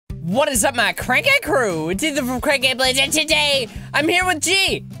What is up, my Cranky crew? It's Ethan from CrankGameplays, and today I'm here with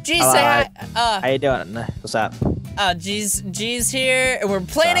G. G, say hi. How you doing? What's up? G's here, and we're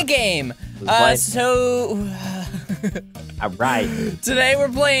playing a game. Alright. Today we're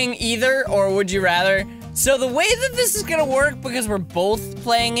playing Either or Would You Rather. So the way that this is gonna work, because we're both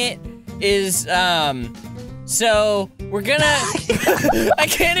playing it, is so we're gonna I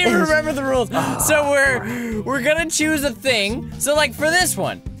can't even remember the rules. So we're gonna choose a thing. So like for this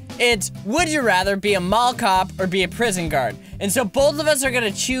one, it's would you rather be a mall cop or be a prison guard? And so both of us are gonna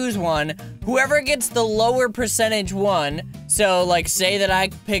choose one. Whoever gets the lower percentage one, so like say that I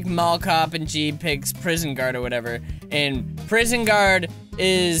pick mall cop and G picks prison guard or whatever, and prison guard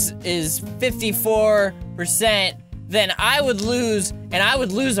is 54%, then I would lose, and I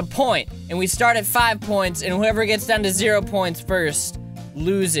would lose a point. And we start at 5 points, and whoever gets down to 0 points first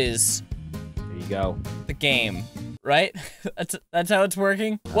loses. There you go. The game. Right? That's how it's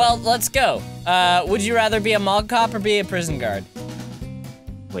working? Well, let's go. Would you rather be a mall cop or be a prison guard?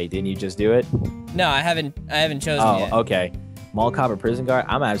 Wait, didn't you just do it? No, I haven't chosen yet. Oh, okay. Mall cop or prison guard?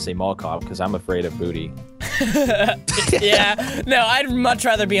 I'm gonna have to say mall cop because I'm afraid of booty. Yeah. No, I'd much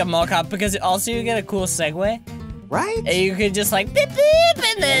rather be a mall cop because also you get a cool Segway. Right? And you could just like beep beep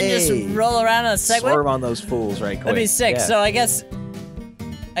and then just roll around on a Segway. Swerve on those fools right quick. That'd be sick. Yeah. So I guess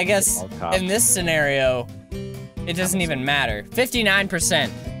in this scenario, it doesn't even matter. 59%.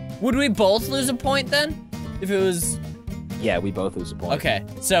 Would we both lose a point then? If it was... Yeah, we both lose a point. Okay,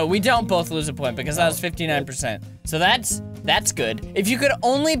 so we don't both lose a point because that was 59%. So that's good. If you could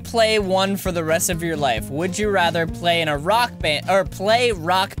only play one for the rest of your life, would you rather play in a rock band, or play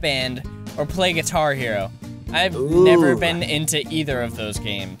Rock Band, or play Guitar Hero? I've never been into either of those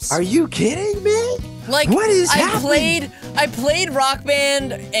games. Are you kidding me? Like, what is happening? I played Rock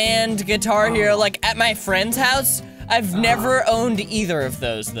Band and Guitar Hero, like, at my friend's house. I've never owned either of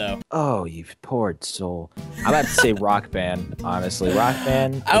those, though. Oh, you poor soul. I'm about to say Rock Band, honestly. Rock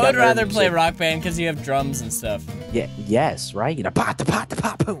Band. I would rather play Rock Band because you have drums and stuff. Yeah, yes, right? You know, pot,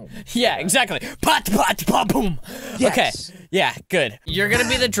 boom. Yeah, exactly. Pot, boom. Yes. Okay, yeah, good. You're gonna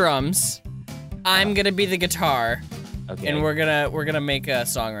be the drums. I'm gonna be the guitar. Okay. And we're gonna make a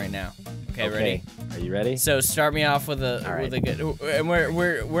song right now. Okay, ready? Are you ready? So start me off with a good. And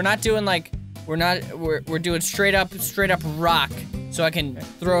we're not doing like. We're doing straight up rock, so I can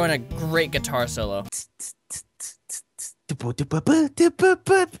throw in a great guitar solo. How do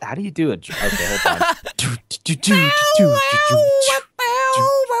you do it? Okay,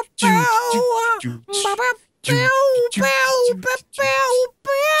 hold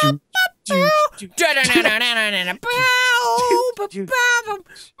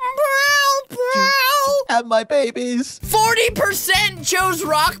Have my babies. 40% chose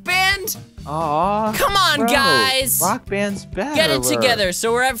Rock Band. Aw. Come on, guys. Rock Band's better. Get it together.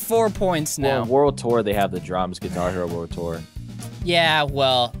 So we're at 4 points now. Well, World Tour, they have the drums. Guitar Hero World Tour. Yeah,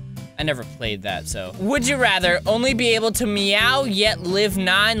 well, I never played that, so. Would you rather only be able to meow yet live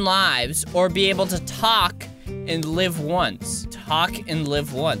 9 lives, or be able to talk and live once? Talk and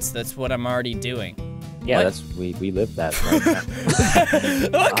live once. That's what I'm already doing. Yeah, that's we live that right now.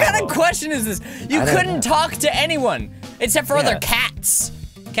 What kind of question is this? You couldn't talk to anyone except for other cats.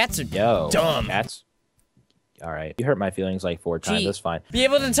 Cats are dumb. Cats? All right. You hurt my feelings like 4 times. That's fine. Be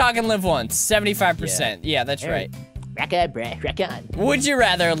able to talk and live once. 75%. Yeah, that's right. Rack on, bruh. Rack on. Would you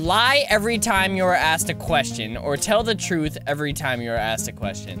rather lie every time you are asked a question, or tell the truth every time you are asked a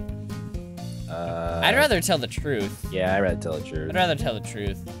question? I'd rather tell the truth. Yeah, I'd rather tell the truth. I'd rather tell the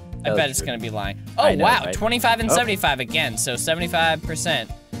truth. I bet it's gonna be lying. Oh, wow. Right? 25 and 75 again. So 75%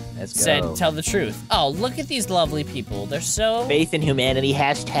 said tell the truth. Oh, look at these lovely people. They're so... Faith in humanity,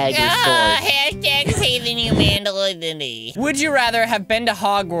 hashtag hashtag faith in humanity. Would you rather have been to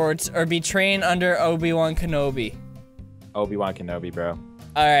Hogwarts or be trained under Obi-Wan Kenobi? Obi-Wan Kenobi, bro.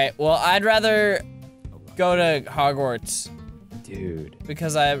 All right, well, I'd rather go to Hogwarts. Dude.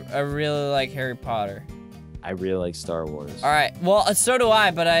 Because I really like Harry Potter. I really like Star Wars. All right, well, so do I,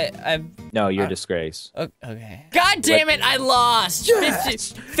 but I No, you're a disgrace. Okay. God damn it, I lost!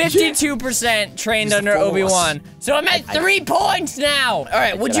 52% trained under Obi-Wan. So I'm at 3 points now! All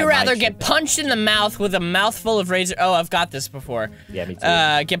right, would you rather get punched in the mouth with a mouthful of razor... Oh, I've got this before. Yeah, me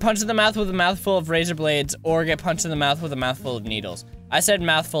too. Get punched in the mouth with a mouthful of razor blades, or get punched in the mouth with a mouthful of needles. I said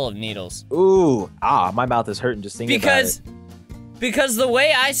mouthful of needles. Ooh, my mouth is hurting just thinking about it. Because the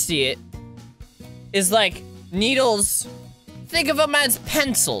way I see it is like... Needles, think of them as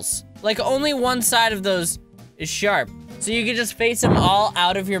pencils. Like only one side of those is sharp. So you can just face them all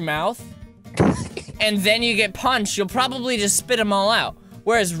out of your mouth. And then you get punched, you'll probably just spit them all out.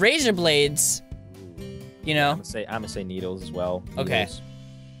 Whereas razor blades, you know. I'm gonna say needles as well. Okay.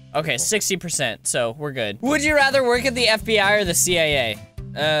 Okay, 60%, so we're good. Would you rather work at the FBI or the CIA?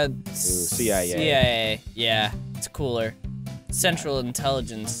 CIA. CIA, yeah, it's cooler. Central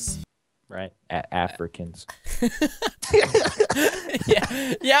Intelligence. Right? Africans.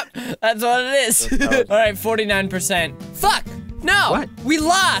 Yeah, yep, that's what it is. All right, 49%. Fuck, no, What? we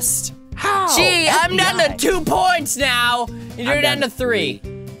lost. How? Gee, I'm down to FBI. 2 points now, and you're down to 3.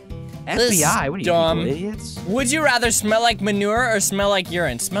 This FBI, what are you, dumb. people idiots? Would you rather smell like manure or smell like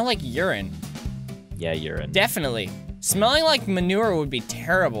urine? Smell like urine. Yeah, urine. Definitely. Smelling like manure would be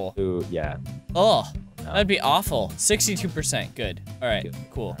terrible. Ooh, yeah. Oh, No. that'd be awful. 62%, good. All right, Good.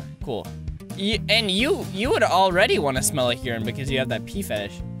 cool, cool. You would already want to smell like urine because you have that pee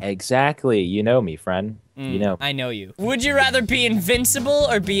fetish. Exactly. You know me, friend. You know. I know you. Would you rather be invincible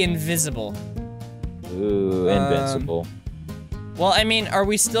or be invisible? Ooh, invincible. Well, I mean, are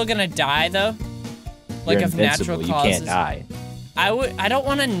we still gonna die though? Like You're of natural invincible. causes? You can't die. I don't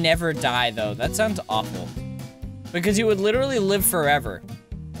want to never die though. That sounds awful. Because you would literally live forever.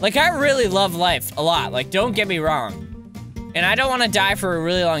 Like, I really love life a lot. Like, don't get me wrong. And I don't want to die for a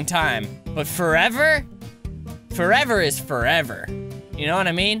really long time. But forever? Forever is forever. You know what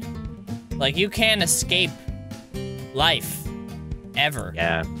I mean? Like, you can't escape life. Ever.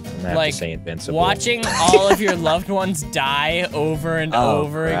 Yeah. I'm gonna have Like, to say invincible. watching all of your loved ones die over and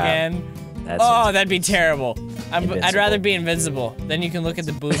over crap. again. That's Oh, that'd be terrible. I'd Invincible. rather be invisible. Then you can look at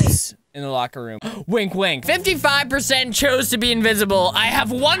the boobs in the locker room. Wink, wink. 55% chose to be invisible. I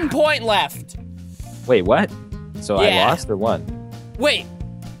have 1 point left. Wait, what? So Yeah. I lost or won? Wait.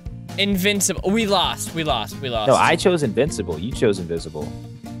 Invincible. We lost. We lost. We lost. No, I chose invincible. You chose invisible.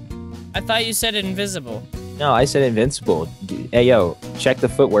 I thought you said invisible. No, I said invincible. Hey, yo, check the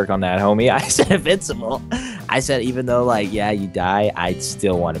footwork on that, homie. I said invincible. I said even though, like, yeah, you die, I'd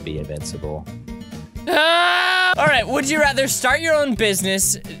still want to be invincible. Ah! All right. Would you rather start your own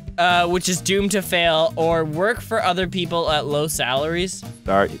business, which is doomed to fail, or work for other people at low salaries?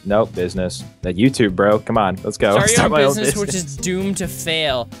 Nope, business. That YouTube, bro. Come on, let's go. Start your own my business, which is doomed to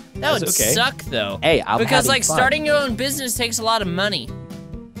fail. That would That's okay. suck, though. Hey, I'm because having like fun. starting your own business takes a lot of money.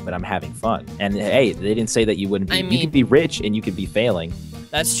 But I'm having fun. And hey, they didn't say that you wouldn't be. I You mean- could be rich and you could be failing.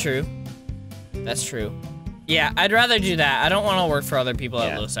 That's true. That's true. Yeah, I'd rather do that. I don't want to work for other people at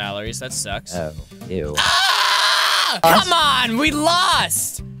Yeah. low salaries. That sucks. Oh, ew. Ah! Come on, we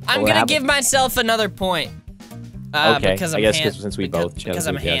lost. I'm What gonna happened? give myself another point. Okay, Because I I'm guess 'cause since we both chose because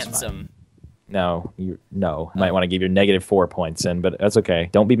I'm it, yeah, it's fine. handsome. No, you might want to give your -4 points in, but that's okay.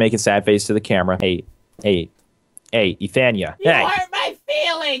 Don't be making sad face to the camera. Hey, Ethania. You Hey, hurt my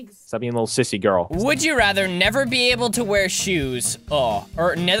feelings. stop being a little sissy girl. Would you rather never be able to wear shoes,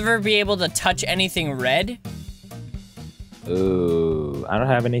 or never be able to touch anything red? Ooh, I don't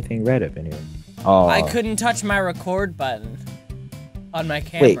have anything red up in here. Oh, I couldn't touch my record button on my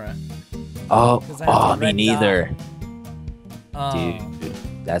camera. Oh, 'cause I have the me red neither. Oh. Dude,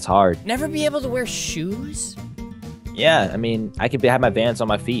 that's hard. Never be able to wear shoes? Yeah, I mean, I could have my Vans on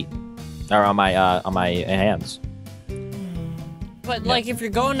my feet, or on my hands. But like, if you're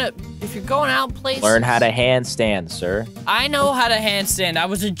going out places, Learn how to handstand, sir. I know how to handstand. I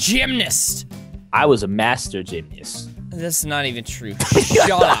was a gymnast. I was a master gymnast. That's not even true.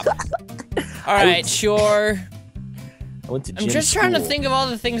 Shut up. All right, sure. I went to I'm gym just trying to school. think of all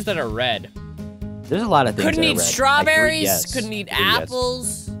the things that are red. There's a lot of things. Couldn't that are eat red. strawberries. Yes. Couldn't eat Yes.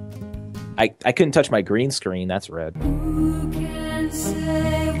 apples. I couldn't touch my green screen. That's red.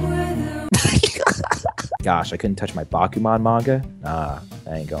 Gosh, I couldn't touch my Bakuman manga. Nah,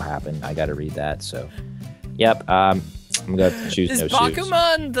 that ain't gonna happen. I gotta read that. So, yep. I'm gonna choose Is no shoes.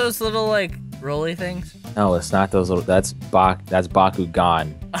 Bakuman those little like rolly things? No, it's not those little. That's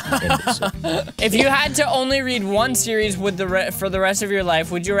Bakugan. If you had to only read one series for the rest of your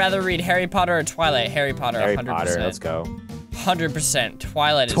life, would you rather read Harry Potter or Twilight? Harry Potter, Harry 100%. Potter. Let's go. 100%.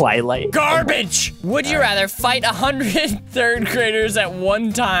 Twilight is Twilight. garbage. Would you rather fight 100 third graders at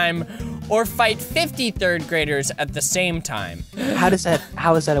one time or fight 50 third graders at the same time? How is that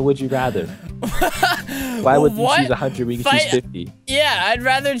a would you rather? Why would you What? choose 100 when you could choose 50? Yeah, I'd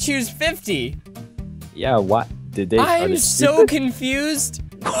rather choose 50. Yeah, what? Did they? are I'm they so stupid? confused.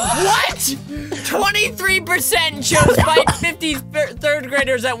 What? 23% chose fight 50 third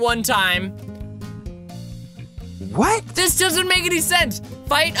graders at one time. What? This doesn't make any sense.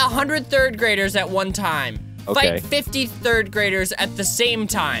 Fight 100 third graders at one time. Okay. Fight 50 third graders at the same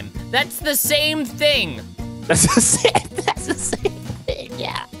time. That's the same thing. That's the same thing.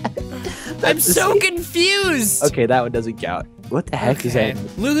 Yeah. I'm so confused. Okay, that one doesn't count. What the heck is that?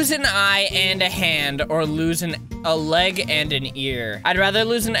 Lose an eye and a hand, or lose an a leg and an ear. I'd rather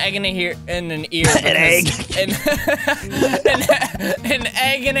lose an egg and an ear. An egg. An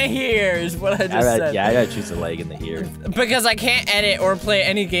egg and a ear is what I just said. Yeah, I gotta choose a leg and the ear. Because I can't edit or play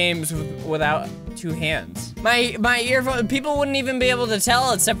any games without 2 hands. My earphone, people wouldn't even be able to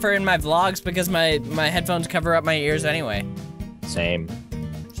tell except for in my vlogs because my headphones cover up my ears anyway. Same.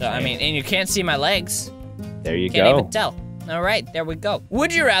 So, I mean, and you can't see my legs. There you Can't go. even tell. All right, there we go.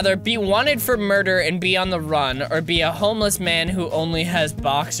 Would you rather be wanted for murder and be on the run or be a homeless man who only has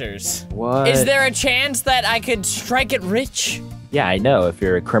boxers? What? Is there a chance that I could strike it rich? Yeah, I know if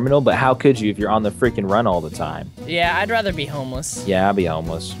you're a criminal, but how could you if you're on the freaking run all the time? Yeah, I'd rather be homeless. Yeah, I'll be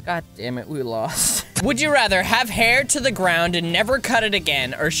homeless. God damn it, we lost. Would you rather have hair to the ground and never cut it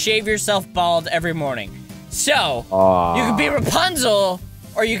again or shave yourself bald every morning? So, you could be Rapunzel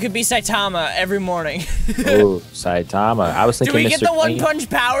or you could be Saitama every morning. Oh, Saitama. I was thinking Do we Mr. get the Clean. one-punch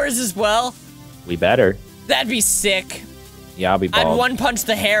powers as well? We better. That'd be sick. Yeah, I'll be bald. I'd one-punch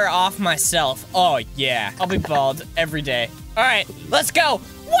the hair off myself. Oh, yeah. I'll be bald every day. All right, let's go.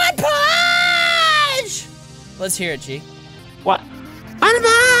 One punch! Let's hear it, G. What?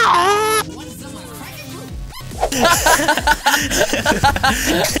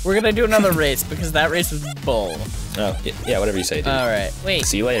 We're gonna do another race because that race was bull. Oh, yeah, whatever you say, dude. All right, wait.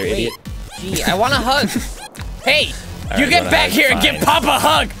 See you later, idiot. Gee, I want a hug. Hey, All you right, get you back wanna here hug? and give Fine. Papa a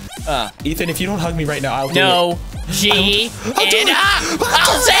hug. Ethan, if you don't hug me right now, I'll do it. No, G, and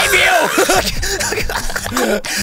I'll save you.